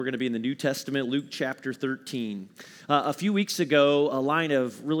We're going to be in the New Testament, Luke chapter 13. A few weeks ago, a line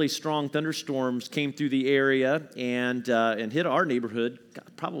of really strong thunderstorms came through the area and hit our neighborhood.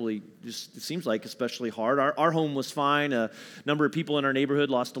 Probably just, it seems like, especially hard. Our home was fine. A number of people in our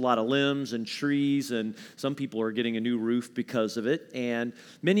neighborhood lost a lot of limbs and trees, and some people are getting a new roof because of it. And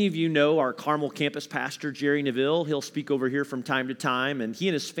many of you know our Carmel campus pastor, Jerry Neville. He'll speak over here from time to time, and he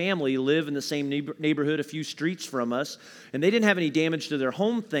and his family live in the same neighborhood a few streets from us. And they didn't have any damage to their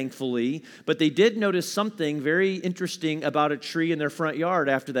home, thankfully, but they did notice something very interesting about a tree in their front yard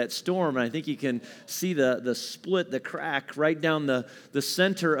after that storm. And I think you can see the split, the crack right down the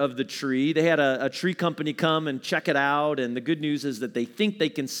center of the tree. They had a tree company come and check it out, and the good news is that they think they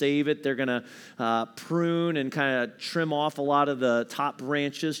can save it. They're going to prune and kind of trim off a lot of the top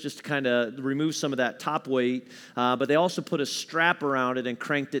branches just to kind of remove some of that top weight, but they also put a strap around it and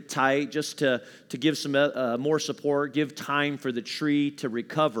cranked it tight just to give some more support, give time for the tree to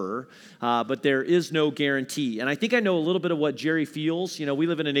recover, but there is no guarantee. And I think I know a little bit of what Jerry feels. You know, we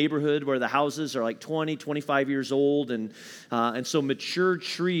live in a neighborhood where the houses are like 20, 25 years old, and so mature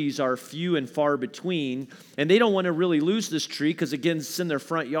trees are few and far between, and they don't want to really lose this tree because, again, it's in their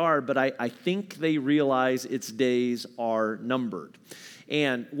front yard, but I think they realize its days are numbered.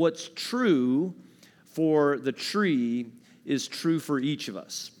 And what's true for the tree is true for each of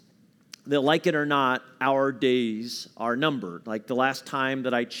us. That, like it or not, our days are numbered. Like the last time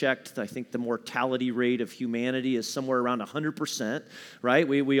that I checked, I think the mortality rate of humanity is somewhere around 100%, right?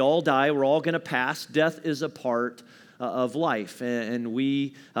 We all die. We're all going to pass. Death is a part of life, and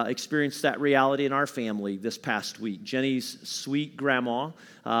we experienced that reality in our family this past week. Jenny's sweet grandma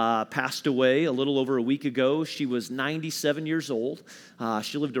passed away a little over a week ago. She was 97 years old.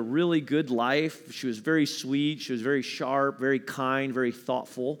 She lived a really good life. She was very sweet. She was very sharp, very kind, very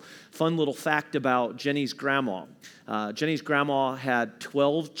thoughtful. Fun little fact about Jenny's grandma. Jenny's grandma had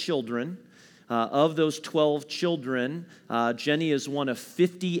 12 children. Of those 12 children, Jenny is one of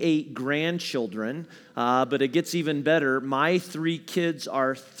 58 grandchildren, but it gets even better. My 3 kids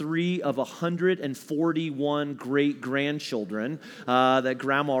are 3 of 141 great-grandchildren that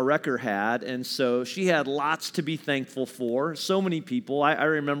Grandma Recker had, and so she had lots to be thankful for. So many people. I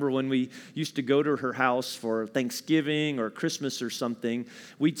remember when we used to go to her house for Thanksgiving or Christmas or something,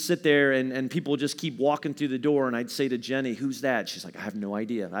 we'd sit there and people would just keep walking through the door, and I'd say to Jenny, "Who's that?" She's like, "I have no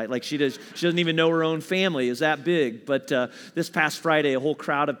idea." She doesn't even know her own family is that big. But this past Friday, a whole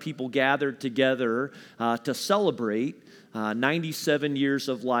crowd of people gathered together to celebrate 97 years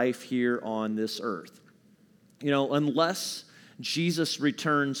of life here on this earth. You know, unless Jesus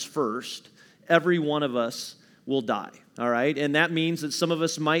returns first, every one of us will die. All right, and that means that some of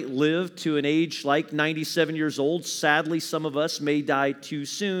us might live to an age like 97 years old. Sadly, some of us may die too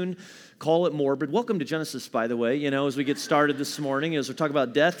soon. Call it morbid. Welcome to Genesis, by the way, as we get started this morning, as we're talking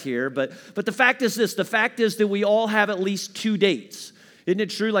about death here. But the fact is this, the fact is that we all have at least 2 dates. Isn't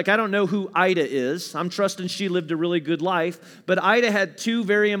it true? Like, I don't know who Ida is. I'm trusting she lived a really good life. But Ida had 2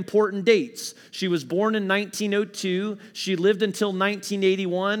 very important dates. She was born in 1902. She lived until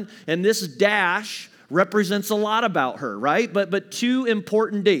 1981. And this dash represents a lot about her, right? But 2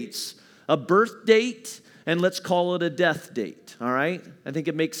 important dates, a birth date, and let's call it a death date, all right? I think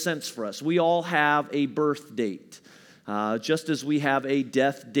it makes sense for us. We all have a birth date, just as we have a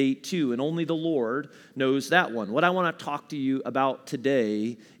death date too, and only the Lord knows that one. What I want to talk to you about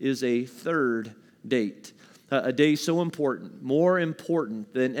today is a third date, a day so important, more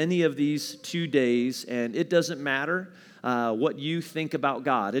important than any of these 2 days, and it doesn't matter what you think about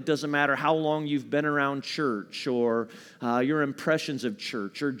God. It doesn't matter how long you've been around church or your impressions of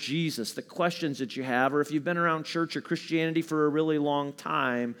church or Jesus, the questions that you have, or if you've been around church or Christianity for a really long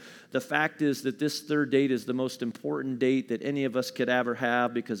time. The fact is that this third date is the most important date that any of us could ever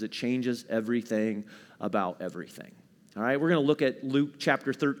have because it changes everything about everything. All right, we're going to look at Luke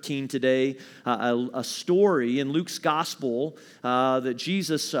chapter 13 today, a story in Luke's gospel that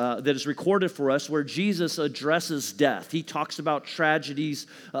is recorded for us where Jesus addresses death. He talks about tragedies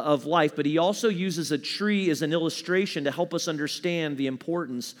of life, but he also uses a tree as an illustration to help us understand the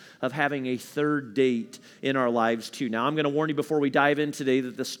importance of having a third date in our lives too. Now, I'm going to warn you before we dive in today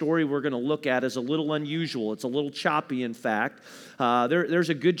that the story we're going to look at is a little unusual. It's a little choppy, in fact. There's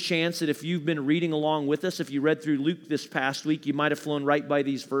a good chance that if you've been reading along with us, if you read through Luke this this past week, you might have flown right by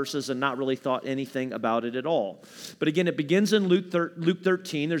these verses and not really thought anything about it at all. But again, it begins in Luke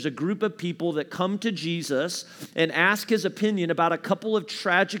 13. There's a group of people that come to Jesus and ask his opinion about a couple of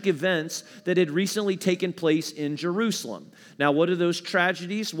tragic events that had recently taken place in Jerusalem. Now, what are those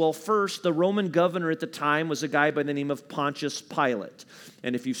tragedies? Well, first, the Roman governor at the time was a guy by the name of Pontius Pilate.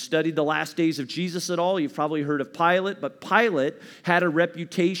 And if you've studied the last days of Jesus at all, you've probably heard of Pilate. But Pilate had a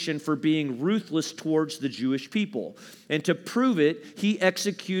reputation for being ruthless towards the Jewish people. And to prove it, he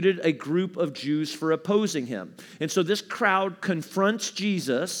executed a group of Jews for opposing him. And so this crowd confronts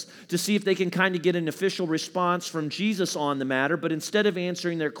Jesus to see if they can kind of get an official response from Jesus on the matter. But instead of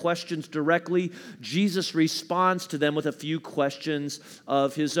answering their questions directly, Jesus responds to them with a few questions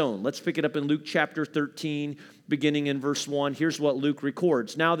of his own. Let's pick it up in Luke chapter 13, beginning in verse 1. Here's what Luke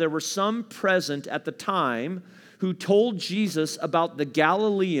records. Now there were some present at the time who told Jesus about the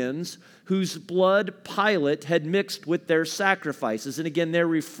Galileans whose blood Pilate had mixed with their sacrifices. And again, they're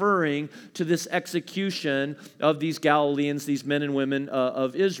referring to this execution of these Galileans, these men and women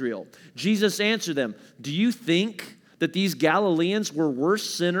of Israel. Jesus answered them, "Do you think that these Galileans were worse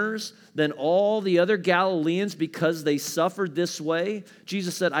sinners than all the other Galileans because they suffered this way?"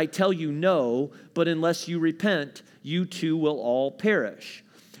 Jesus said, "I tell you no, but unless you repent, you too will all perish."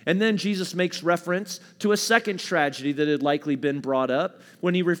 And then Jesus makes reference to a second tragedy that had likely been brought up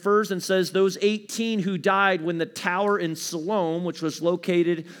when he refers and says, those 18 who died when the tower in Siloam, which was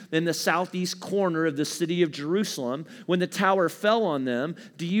located in the southeast corner of the city of Jerusalem, when the tower fell on them,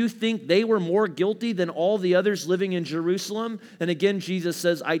 do you think they were more guilty than all the others living in Jerusalem? And again, Jesus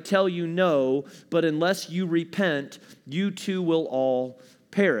says, I tell you no, but unless you repent, you too will all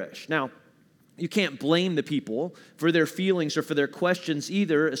perish. Now, you can't blame the people for their feelings or for their questions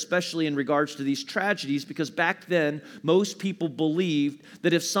either, especially in regards to these tragedies, because back then, most people believed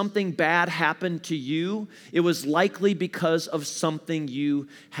that if something bad happened to you, it was likely because of something you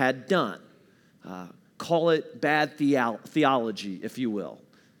had done. Call it bad theology, if you will.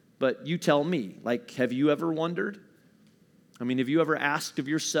 But you tell me, have you ever wondered? I mean, have you ever asked of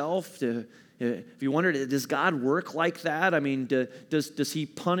yourself if you wondered, does God work like that? I mean, does he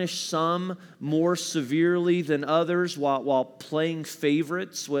punish some more severely than others while playing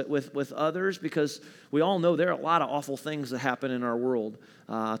favorites with others? Because we all know there are a lot of awful things that happen in our world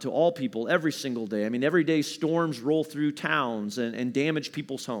to all people every single day. I mean, every day storms roll through towns and damage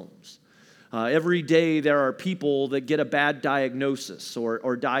people's homes. Every day there are people that get a bad diagnosis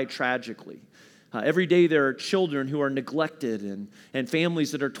or die tragically. Every day there are children who are neglected and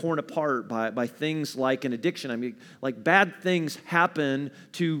families that are torn apart by things like an addiction. I mean, bad things happen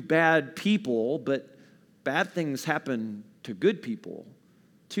to bad people, but bad things happen to good people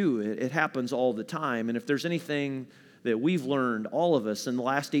too. It happens all the time. And if there's anything that we've learned, all of us, in the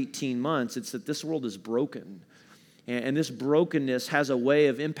last 18 months, it's that this world is broken. And this brokenness has a way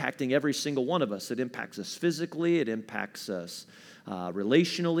of impacting every single one of us. It impacts us physically, it impacts us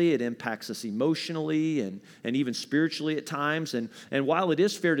relationally, it impacts us emotionally and even spiritually at times. And while it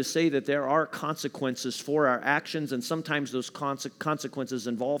is fair to say that there are consequences for our actions, and sometimes those consequences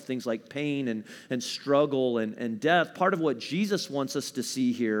involve things like pain and struggle and death, part of what Jesus wants us to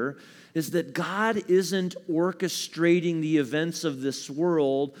see here is that God isn't orchestrating the events of this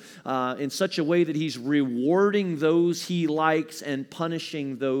world in such a way that he's rewarding those he likes and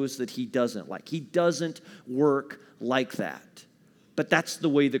punishing those that he doesn't like. He doesn't work like that. But that's the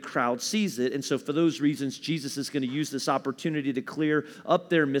way the crowd sees it. And so for those reasons, Jesus is going to use this opportunity to clear up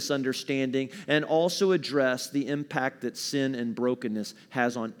their misunderstanding and also address the impact that sin and brokenness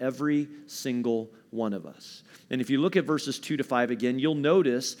has on every single one of us. And if you look at verses 2-5 again, you'll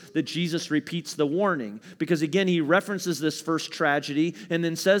notice that Jesus repeats the warning. Because again, he references this first tragedy and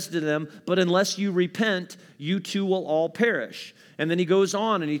then says to them, but unless you repent, you too will all perish. And then he goes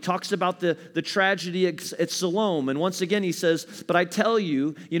on and he talks about the tragedy at Siloam. And once again he says, but I tell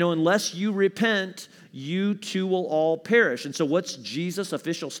you, unless you repent, you too will all perish. And so what's Jesus'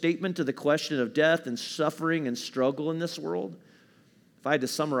 official statement to the question of death and suffering and struggle in this world? If I had to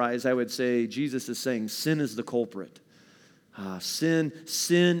summarize, I would say Jesus is saying sin is the culprit. Sin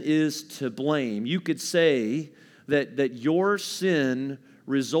is to blame. You could say that your sin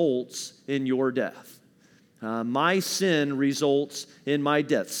results in your death. My sin results in my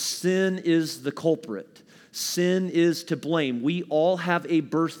death. Sin is the culprit. Sin is to blame. We all have a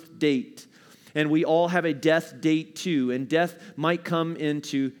birth date, and we all have a death date too. And death might come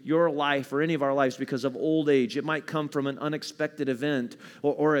into your life or any of our lives because of old age. It might come from an unexpected event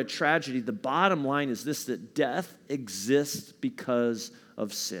or a tragedy. The bottom line is this, that death exists because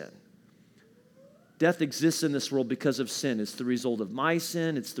of sin. Death exists in this world because of sin. It's the result of my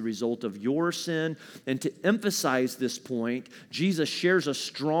sin. It's the result of your sin. And to emphasize this point, Jesus shares a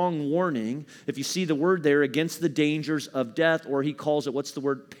strong warning, if you see the word there, against the dangers of death, or he calls it, what's the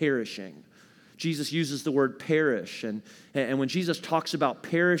word? Perishing. Jesus uses the word perish. And when Jesus talks about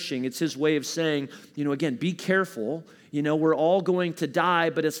perishing, it's his way of saying, again, be careful. We're all going to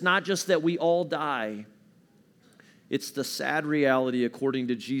die, but it's not just that we all die. It's the sad reality, according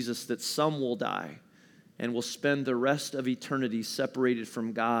to Jesus, that some will die and will spend the rest of eternity separated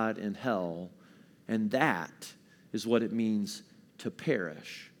from God in hell. And that is what it means to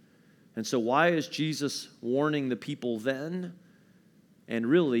perish. And so why is Jesus warning the people then and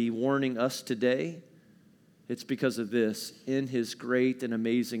really warning us today? It's because of this. In his great and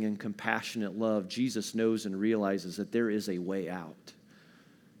amazing and compassionate love, Jesus knows and realizes that there is a way out,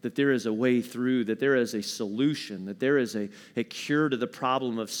 that there is a way through, that there is a solution, that there is a cure to the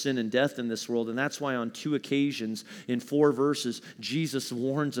problem of sin and death in this world. And that's why on 2 occasions in 4 verses, Jesus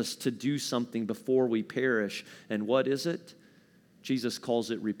warns us to do something before we perish. And what is it? Jesus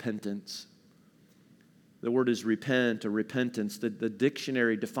calls it repentance. The word is repent or repentance. The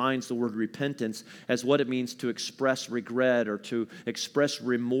dictionary defines the word repentance as what it means to express regret or to express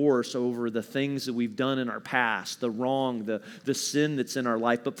remorse over the things that we've done in our past, the wrong, the sin that's in our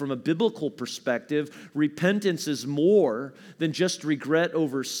life. But from a biblical perspective, repentance is more than just regret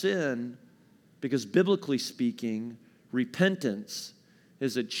over sin, because biblically speaking, repentance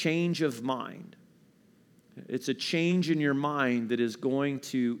is a change of mind. It's a change in your mind that is going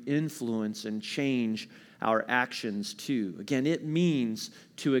to influence and change our actions too. Again, it means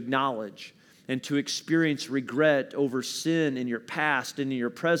to acknowledge and to experience regret over sin in your past and in your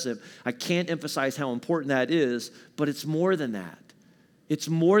present. I can't emphasize how important that is, but it's more than that. It's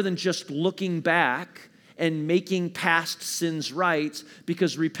more than just looking back and making past sins right,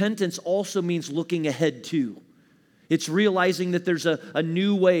 because repentance also means looking ahead too. It's realizing that there's a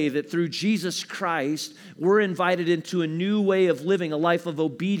new way, that through Jesus Christ, we're invited into a new way of living, a life of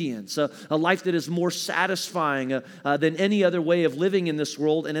obedience, a life that is more satisfying than any other way of living in this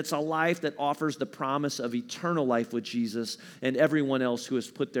world. And it's a life that offers the promise of eternal life with Jesus and everyone else who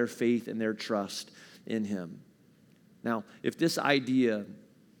has put their faith and their trust in him. Now, if this idea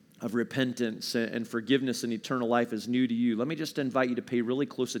of repentance and forgiveness and eternal life is new to you, let me just invite you to pay really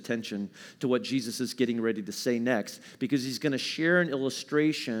close attention to what Jesus is getting ready to say next, because he's going to share an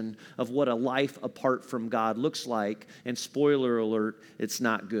illustration of what a life apart from God looks like. And spoiler alert, it's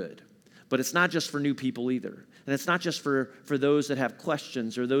not good. But it's not just for new people either. And it's not just for those that have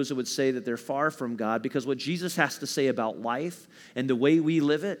questions or those that would say that they're far from God, because what Jesus has to say about life and the way we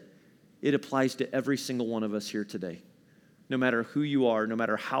live it, it applies to every single one of us here today. No matter who you are, no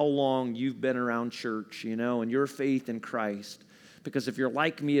matter how long you've been around church, and your faith in Christ. Because if you're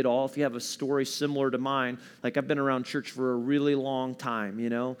like me at all, if you have a story similar to mine, like I've been around church for a really long time,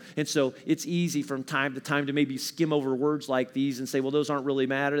 And so it's easy from time to time to maybe skim over words like these and say, well, those aren't really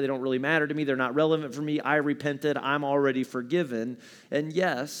matter. They don't really matter to me. They're not relevant for me. I repented. I'm already forgiven. And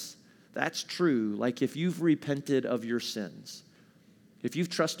yes, that's true. Like if you've repented of your sins, if you've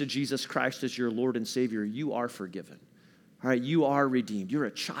trusted Jesus Christ as your Lord and Savior, you are forgiven. All right, you are redeemed. You're a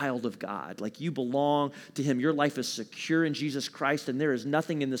child of God. Like you belong to him. Your life is secure in Jesus Christ, and there is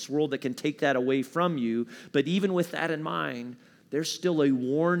nothing in this world that can take that away from you. But even with that in mind, there's still a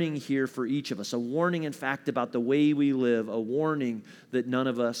warning here for each of us, a warning, in fact, about the way we live, a warning that none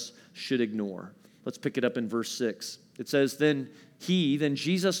of us should ignore. Let's pick it up in verse 6. It says, Then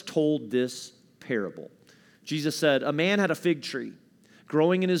Jesus told this parable. Jesus said, a man had a fig tree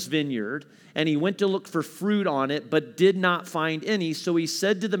growing in his vineyard, and he went to look for fruit on it, but did not find any. So he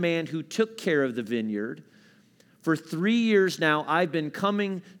said to the man who took care of the vineyard, for 3 years now I've been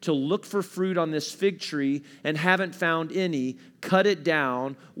coming to look for fruit on this fig tree and haven't found any. Cut it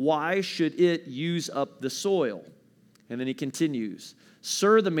down. Why should it use up the soil? And then he continues.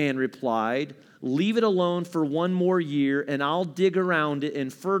 Sir, the man replied, leave it alone for 1 more year, and I'll dig around it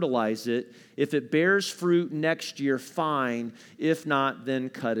and fertilize it. If it bears fruit next year, fine. If not, then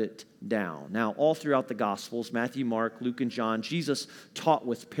cut it down. Now, all throughout the Gospels, Matthew, Mark, Luke, and John, Jesus taught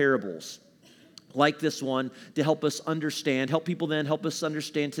with parables like this one to help us understand, help us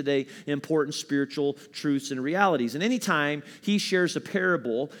understand today important spiritual truths and realities. And anytime he shares a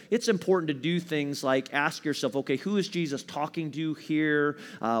parable, it's important to do things like ask yourself, okay, who is Jesus talking to here?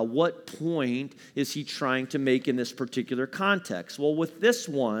 What point is he trying to make in this particular context? Well, with this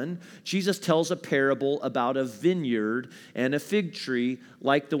one, Jesus tells a parable about a vineyard and a fig tree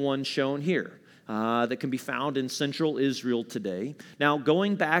like the one shown here. that can be found in central Israel today. Now,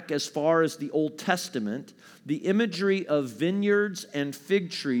 going back as far as the Old Testament, the imagery of vineyards and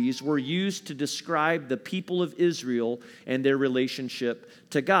fig trees were used to describe the people of Israel and their relationship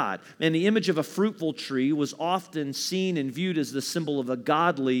to God. And the image of a fruitful tree was often seen and viewed as the symbol of a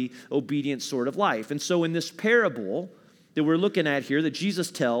godly, obedient sort of life. And so in this parable that we're looking at here, that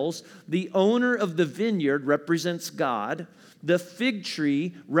Jesus tells, the owner of the vineyard represents God. The fig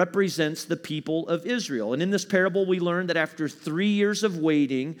tree represents the people of Israel. And in this parable, we learn that after 3 years of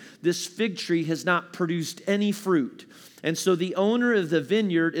waiting, this fig tree has not produced any fruit. And so the owner of the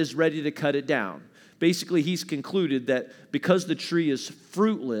vineyard is ready to cut it down. Basically, he's concluded that because the tree is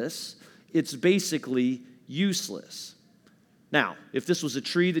fruitless, it's basically useless. Now, if this was a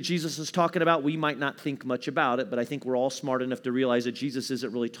tree that Jesus is talking about, we might not think much about it, but I think we're all smart enough to realize that Jesus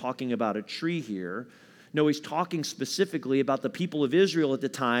isn't really talking about a tree here. No, he's talking specifically about the people of Israel at the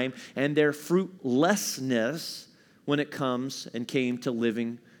time and their fruitlessness when it came to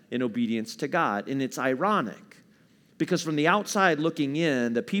living in obedience to God. And it's ironic because from the outside looking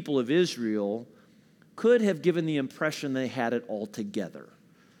in, the people of Israel could have given the impression they had it all together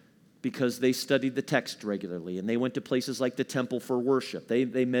because they studied the text regularly and they went to places like the temple for worship.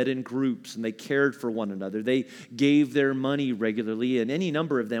 They met in groups and they cared for one another. They gave their money regularly, and any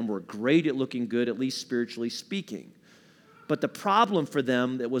number of them were great at looking good, at least spiritually speaking. But the problem for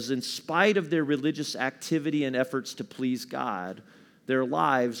them that was, in spite of their religious activity and efforts to please God, their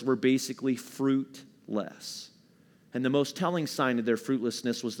lives were basically fruitless. And the most telling sign of their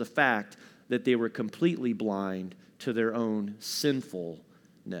fruitlessness was the fact that they were completely blind to their own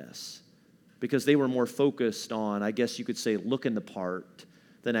sinfulness, because they were more focused on, I guess you could say, looking the part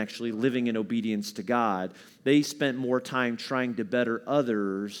than actually living in obedience to God. They spent more time trying to better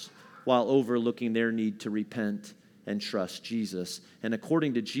others while overlooking their need to repent and trust Jesus. And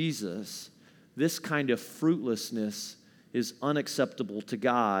according to Jesus, this kind of fruitlessness is unacceptable to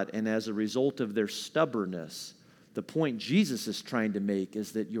God, and as a result of their stubbornness, the point Jesus is trying to make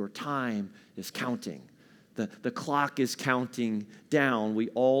is that your time is counting. The clock is counting down. We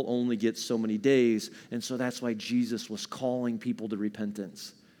all only get so many days. And so that's why Jesus was calling people to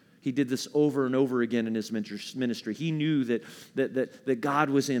repentance. He did this over and over again in his ministry. He knew that God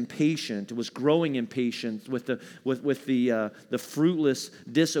was impatient, was growing impatient with the fruitless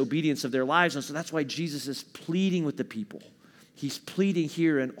disobedience of their lives. And so that's why Jesus is pleading with the people. He's pleading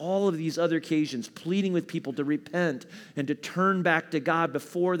here and all of these other occasions, pleading with people to repent and to turn back to God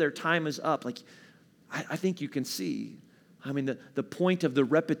before their time is up. Like, I think you can see, the point of the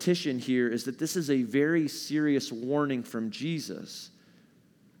repetition here is that this is a very serious warning from Jesus.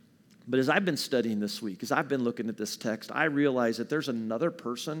 But as I've been studying this week, as I've been looking at this text, I realize that there's another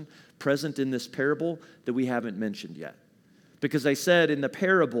person present in this parable that we haven't mentioned yet. Because I said in the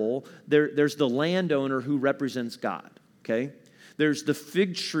parable, there's the landowner who represents God, okay? There's the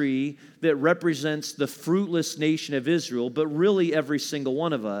fig tree that represents the fruitless nation of Israel, but really every single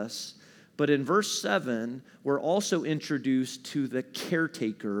one of us. But in verse 7, we're also introduced to the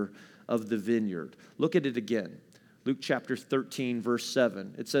caretaker of the vineyard. Look at it again. Luke chapter 13, verse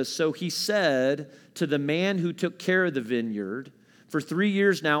 7. It says, "So he said to the man who took care of the vineyard, 'For 3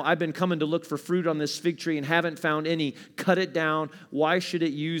 years now I've been coming to look for fruit on this fig tree and haven't found any. Cut it down. Why should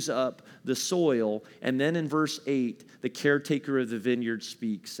it use up the soil?' And then in verse 8, the caretaker of the vineyard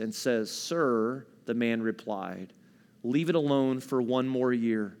speaks and says, 'Sir,' the man replied, 'leave it alone for 1 more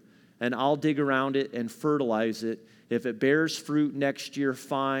year. And I'll dig around it and fertilize it. If it bears fruit next year,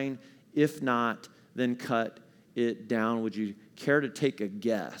 fine. If not, then cut it down.'" Would you care to take a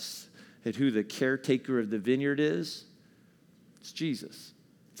guess at who the caretaker of the vineyard is? It's Jesus.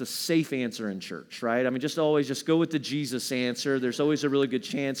 It's a safe answer in church, right? Just go with the Jesus answer. There's always a really good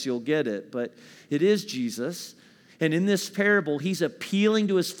chance you'll get it. But it is Jesus. And in this parable, he's appealing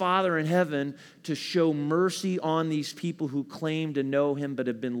to his Father in heaven to show mercy on these people who claim to know him but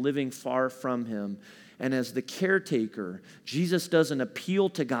have been living far from him. And as the caretaker, Jesus doesn't appeal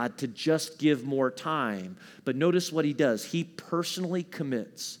to God to just give more time. But notice what he does. He personally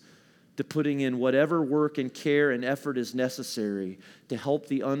commits to putting in whatever work and care and effort is necessary to help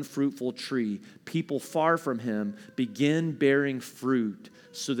the unfruitful tree, people far from him, begin bearing fruit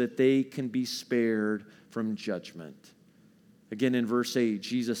so that they can be spared from judgment. Again, in verse 8,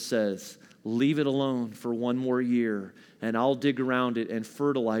 Jesus says, "Leave it alone for 1 more year, and I'll dig around it and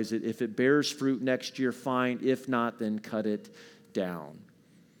fertilize it. If it bears fruit next year, fine. If not, then cut it down."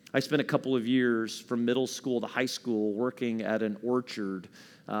 I spent a couple of years from middle school to high school working at an orchard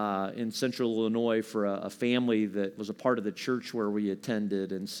in central Illinois for a family that was a part of the church where we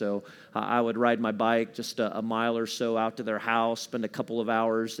attended. And so I would ride my bike just a mile or so out to their house, spend a couple of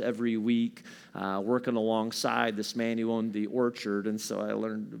hours every week working alongside this man who owned the orchard. And so I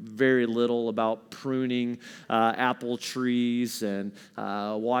learned very little about pruning apple trees and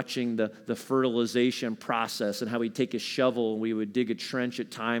watching the fertilization process and how we'd take a shovel and we would dig a trench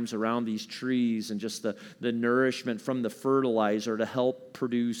at times around these trees and just the nourishment from the fertilizer to help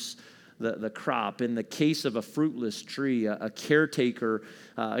produce the crop. In the case of a fruitless tree, a caretaker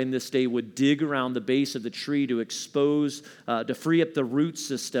in this day would dig around the base of the tree to expose, to free up the root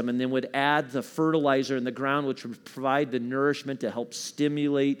system, and then would add the fertilizer in the ground, which would provide the nourishment to help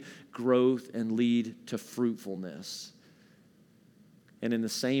stimulate growth and lead to fruitfulness. And in the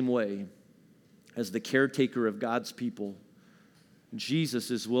same way, as the caretaker of God's people, Jesus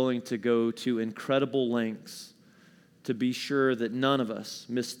is willing to go to incredible lengths to be sure that none of us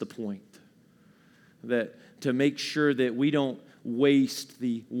miss the point, that to make sure that we don't waste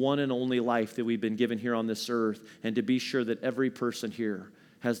the one and only life that we've been given here on this earth, and to be sure that every person here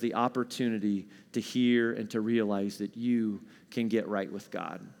has the opportunity to hear and to realize that you can get right with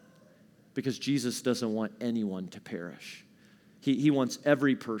God. Because Jesus doesn't want anyone to perish. He wants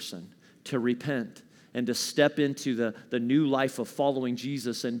every person to repent and to step into the new life of following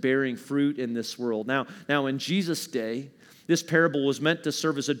Jesus and bearing fruit in this world. Now, in Jesus' day, this parable was meant to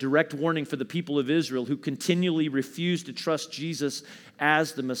serve as a direct warning for the people of Israel who continually refused to trust Jesus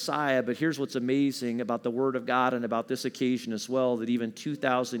as the Messiah. But here's what's amazing about the Word of God and about this occasion as well, that even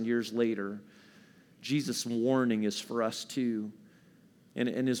 2,000 years later, Jesus' warning is for us too.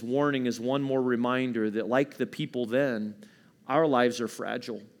 And his warning is one more reminder that, like the people then, our lives are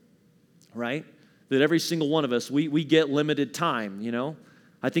fragile, right? That every single one of us, we get limited time, you know?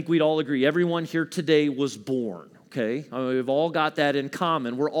 I think we'd all agree. Everyone here today was born, okay? I mean, we've all got that in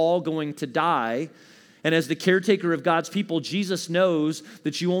common. We're all going to die. And as the caretaker of God's people, Jesus knows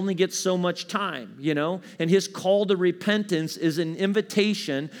that you only get so much time, you know? And his call to repentance is an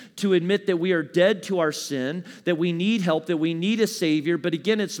invitation to admit that we are dead to our sin, that we need help, that we need a Savior. But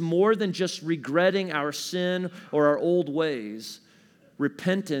again, it's more than just regretting our sin or our old ways.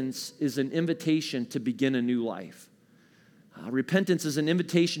 Repentance is an invitation to begin a new life. Repentance is an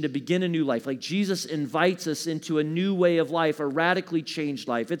invitation to begin a new life. Like Jesus invites us into a new way of life, a radically changed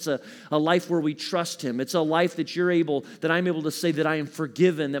life. It's a life where we trust him. It's a life that I'm able to say that I am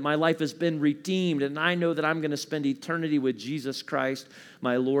forgiven, that my life has been redeemed, and I know that I'm going to spend eternity with Jesus Christ,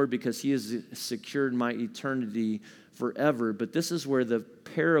 my Lord, because he has secured my eternity forever. But this is where the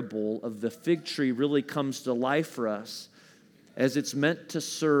parable of the fig tree really comes to life for us, as it's meant to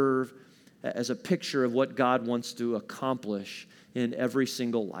serve as a picture of what God wants to accomplish in every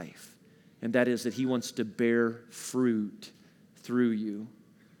single life. And that is that he wants to bear fruit through you.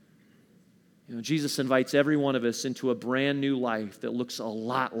 You know, Jesus invites every one of us into a brand new life that looks a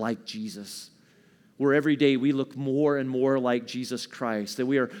lot like Jesus, where every day we look more and more like Jesus Christ, that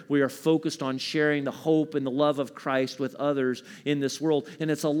we are focused on sharing the hope and the love of Christ with others in this world. And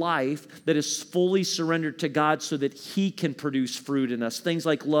it's a life that is fully surrendered to God so that he can produce fruit in us. Things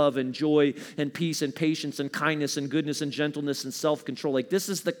like love and joy and peace and patience and kindness and goodness and gentleness and self-control. Like, this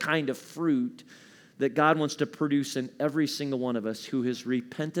is the kind of fruit that God wants to produce in every single one of us who has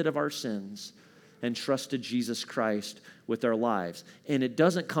repented of our sins and trusted Jesus Christ with our lives. And it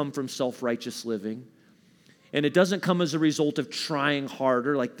doesn't come from self-righteous living. And it doesn't come as a result of trying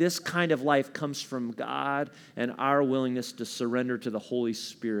harder. Like, this kind of life comes from God and our willingness to surrender to the Holy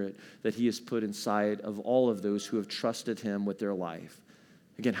Spirit that he has put inside of all of those who have trusted him with their life.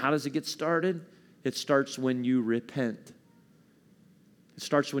 Again, how does it get started? It starts when you repent. It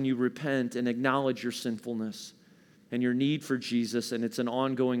starts when you repent and acknowledge your sinfulness and your need for Jesus, and it's an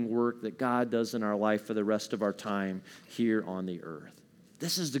ongoing work that God does in our life for the rest of our time here on the earth.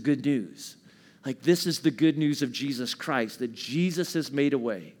 This is the good news. Like, this is the good news of Jesus Christ, that Jesus has made a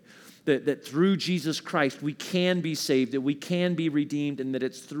way, that through Jesus Christ we can be saved, that we can be redeemed, and that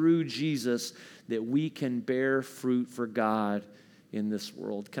it's through Jesus that we can bear fruit for God in this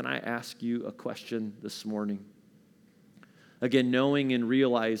world. Can I ask you a question this morning? Again, knowing and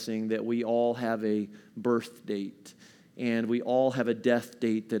realizing that we all have a birth date and we all have a death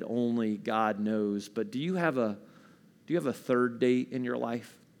date that only God knows. But do you have a third date in your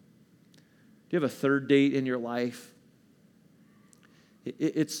life? Do you have a third date in your life?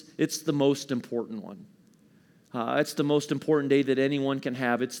 It's the most important one. It's the most important day that anyone can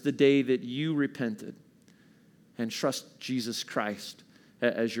have. It's the day that you repented and trust Jesus Christ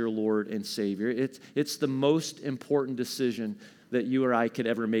as your Lord and Savior. It's the most important decision that you or I could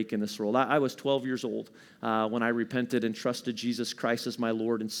ever make in this world. I was 12 years old when I repented and trusted Jesus Christ as my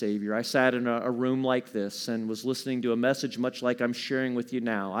Lord and Savior. I sat in a room like this and was listening to a message much like I'm sharing with you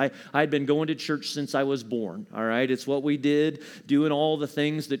now. I'd been going to church since I was born, all right? It's what we did, doing all the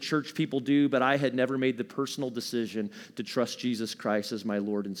things that church people do, but I had never made the personal decision to trust Jesus Christ as my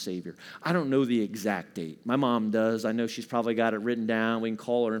Lord and Savior. I don't know the exact date. My mom does. I know she's probably got it written down. We can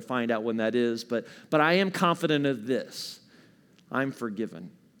call her and find out when that is, but I am confident of this. I'm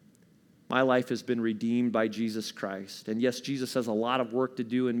forgiven. My life has been redeemed by Jesus Christ. And yes, Jesus has a lot of work to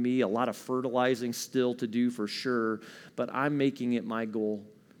do in me, a lot of fertilizing still to do for sure, but I'm making it my goal.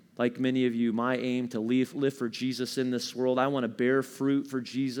 Like many of you, my aim to live for Jesus in this world. I want to bear fruit for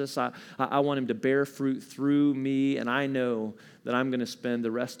Jesus. I want him to bear fruit through me, and I know that I'm going to spend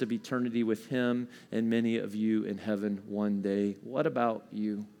the rest of eternity with him and many of you in heaven one day. What about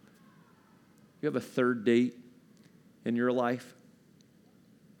you? You have a third date in your life?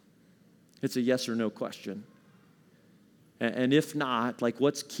 It's a yes or no question. And if not, like,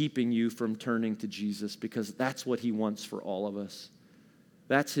 what's keeping you from turning to Jesus? Because that's what he wants for all of us.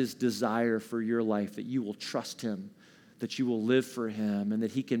 That's his desire for your life, that you will trust him, that you will live for him, and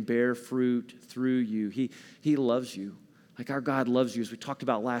that he can bear fruit through you. He loves you. Like our God loves you. As we talked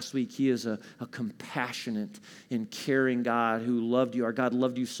about last week, he is a compassionate and caring God who loved you. Our God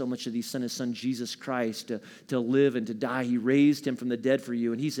loved you so much that he sent his son, Jesus Christ, to live and to die. He raised him from the dead for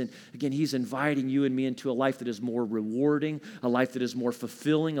you. And he's inviting you and me into a life that is more rewarding, a life that is more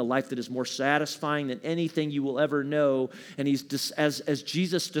fulfilling, a life that is more satisfying than anything you will ever know. And as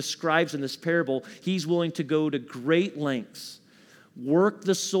Jesus describes in this parable, he's willing to go to great lengths, work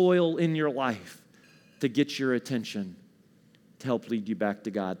the soil in your life to get your attention, to help lead you back to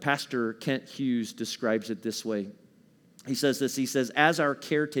God. Pastor Kent Hughes describes it this way. He says this, he says, as our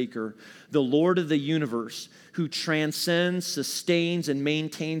caretaker, the Lord of the universe, who transcends, sustains, and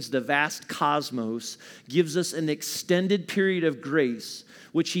maintains the vast cosmos, gives us an extended period of grace,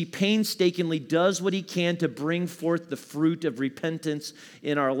 which he painstakingly does what he can to bring forth the fruit of repentance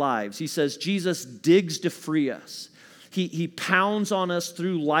in our lives. He says, Jesus digs to free us. He pounds on us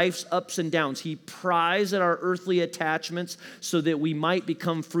through life's ups and downs. He pries at our earthly attachments so that we might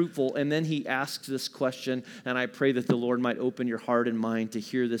become fruitful. And then he asks this question, and I pray that the Lord might open your heart and mind to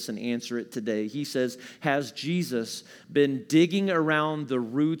hear this and answer it today. He says, has Jesus been digging around the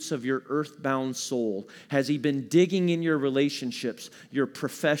roots of your earthbound soul? Has he been digging in your relationships, your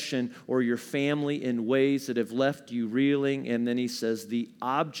profession, or your family in ways that have left you reeling? And then he says, the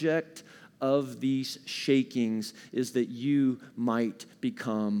object of these shakings is that you might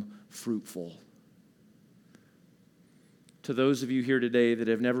become fruitful. To those of you here today that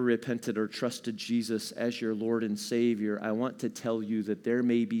have never repented or trusted Jesus as your Lord and Savior, I want to tell you that there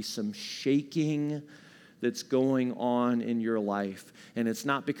may be some shaking that's going on in your life. And it's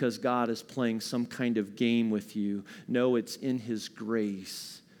not because God is playing some kind of game with you. No, it's in his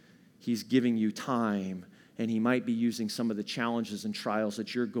grace. He's giving you time. And he might be using some of the challenges and trials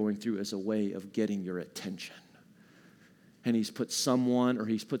that you're going through as a way of getting your attention. And he's put someone or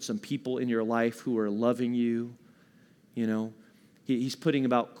he's put some people in your life who are loving you. You know, he's putting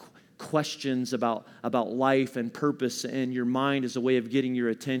about questions about life and purpose in your mind as a way of getting your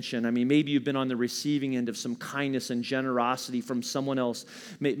attention. I mean, maybe you've been on the receiving end of some kindness and generosity from someone else.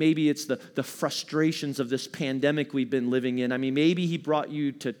 Maybe it's the frustrations of this pandemic we've been living in. I mean, maybe he brought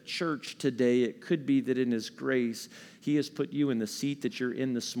you to church today. It could be that in his grace, he has put you in the seat that you're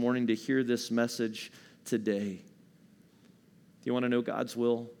in this morning to hear this message today. Do you want to know God's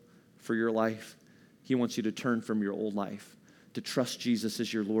will for your life? He wants you to turn from your old life, to trust Jesus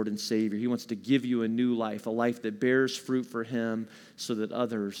as your Lord and Savior. He wants to give you a new life, a life that bears fruit for him so that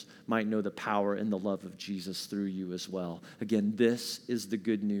others might know the power and the love of Jesus through you as well. Again, this is the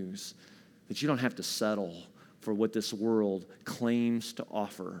good news, that you don't have to settle for what this world claims to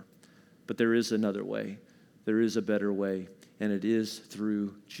offer, but there is another way. There is a better way, and it is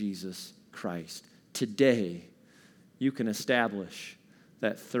through Jesus Christ. Today, you can establish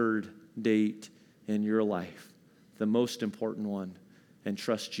that third date in your life, the most important one, and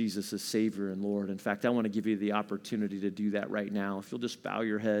trust Jesus as Savior and Lord. In fact, I want to give you the opportunity to do that right now. If you'll just bow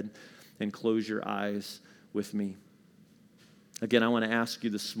your head and close your eyes with me. Again, I want to ask you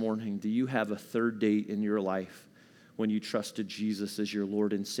this morning, do you have a third date in your life when you trusted Jesus as your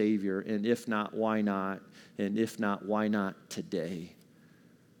Lord and Savior? And if not, why not? And if not, why not today?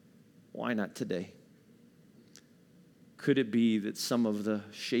 Why not today? Could it be that some of the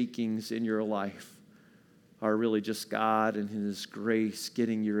shakings in your life are really just God and his grace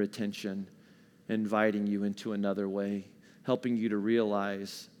getting your attention, inviting you into another way, helping you to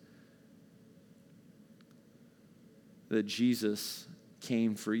realize that Jesus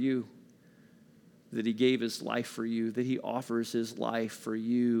came for you, that he gave his life for you, that he offers his life for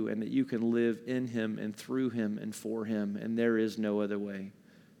you, and that you can live in him and through him and for him, and there is no other way.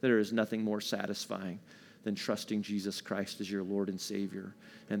 There is nothing more satisfying than trusting Jesus Christ as your Lord and Savior,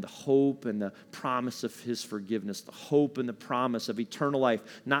 and the hope and the promise of his forgiveness, the hope and the promise of eternal life,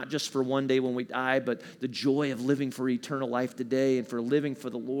 not just for one day when we die, but the joy of living for eternal life today and for living for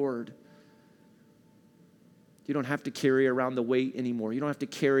the Lord. You don't have to carry around the weight anymore. You don't have to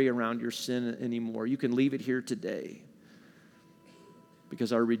carry around your sin anymore. You can leave it here today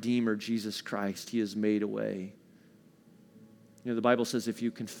because our Redeemer, Jesus Christ, he has made a way. You know, the Bible says if you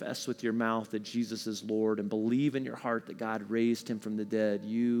confess with your mouth that Jesus is Lord and believe in your heart that God raised him from the dead,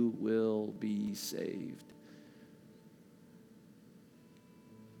 you will be saved.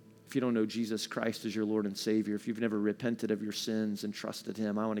 If you don't know Jesus Christ as your Lord and Savior, if you've never repented of your sins and trusted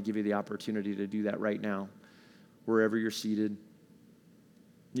him, I want to give you the opportunity to do that right now. Wherever you're seated,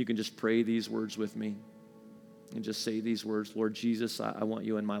 you can just pray these words with me and just say these words. Lord Jesus, I want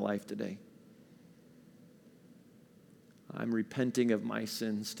you in my life today. I'm repenting of my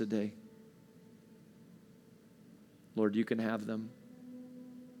sins today. Lord, you can have them.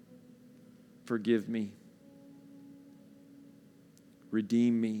 Forgive me.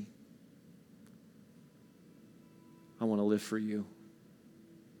 Redeem me. I want to live for you.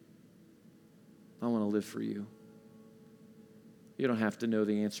 I want to live for you. You don't have to know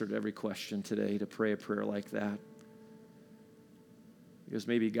the answer to every question today to pray a prayer like that. Because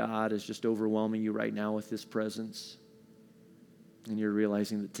maybe God is just overwhelming you right now with his presence. And you're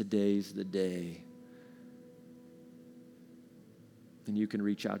realizing that today's the day. And you can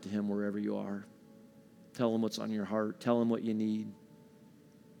reach out to him wherever you are. Tell him what's on your heart. Tell him what you need.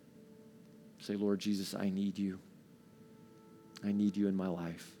 Say, Lord Jesus, I need you. I need you in my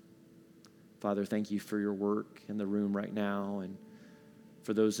life. Father, thank you for your work in the room right now and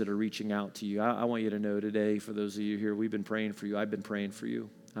for those that are reaching out to you. I want you to know today, for those of you here, we've been praying for you. I've been praying for you.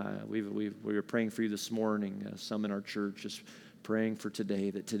 We were praying for you this morning, some in our church, just praying for today,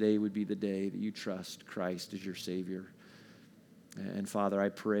 that today would be the day that you trust Christ as your Savior. And Father, I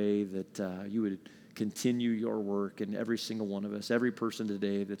pray that you would continue your work in every single one of us, every person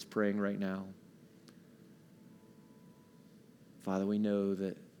today that's praying right now. Father, we know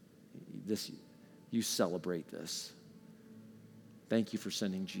that you celebrate this. Thank you for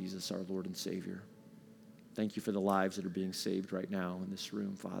sending Jesus, our Lord and Savior. Thank you for the lives that are being saved right now in this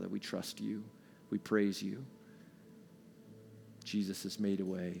room, Father. We trust you. We praise you. Jesus has made a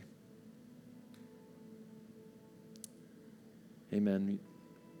way. Amen.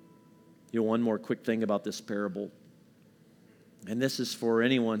 You know, one more quick thing about this parable. And this is for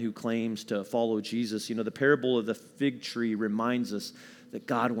anyone who claims to follow Jesus. You know, the parable of the fig tree reminds us that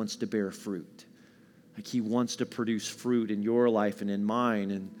God wants to bear fruit. Like he wants to produce fruit in your life and in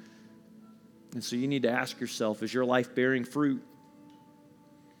mine. And so you need to ask yourself, is your life bearing fruit?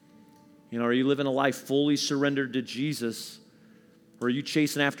 You know, are you living a life fully surrendered to Jesus? Or are you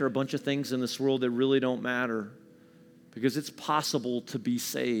chasing after a bunch of things in this world that really don't matter? Because it's possible to be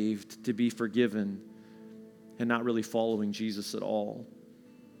saved, to be forgiven, and not really following Jesus at all.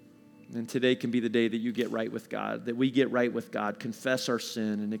 And today can be the day that you get right with God, that we get right with God, confess our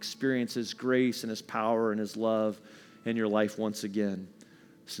sin, and experience his grace and his power and his love in your life once again,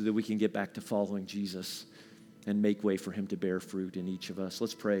 so that we can get back to following Jesus and make way for him to bear fruit in each of us.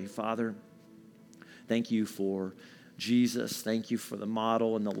 Let's pray. Father, thank you for Jesus. Thank you for the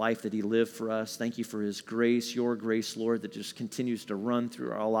model and the life that he lived for us. Thank you for his grace, your grace, Lord, that just continues to run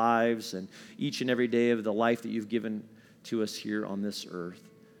through our lives and each and every day of the life that you've given to us here on this earth.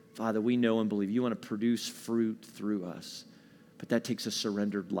 Father, we know and believe you want to produce fruit through us, but that takes a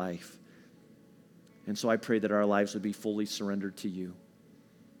surrendered life. And so I pray that our lives would be fully surrendered to you.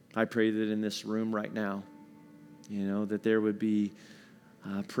 I pray that in this room right now, you know, that there would be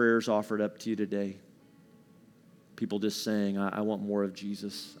prayers offered up to you today. People just saying, I want more of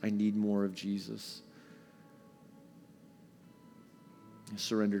Jesus. I need more of Jesus.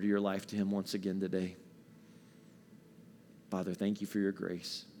 Surrender to your life to him once again today. Father, thank you for your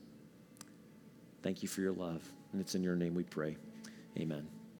grace. Thank you for your love. And it's in your name we pray. Amen.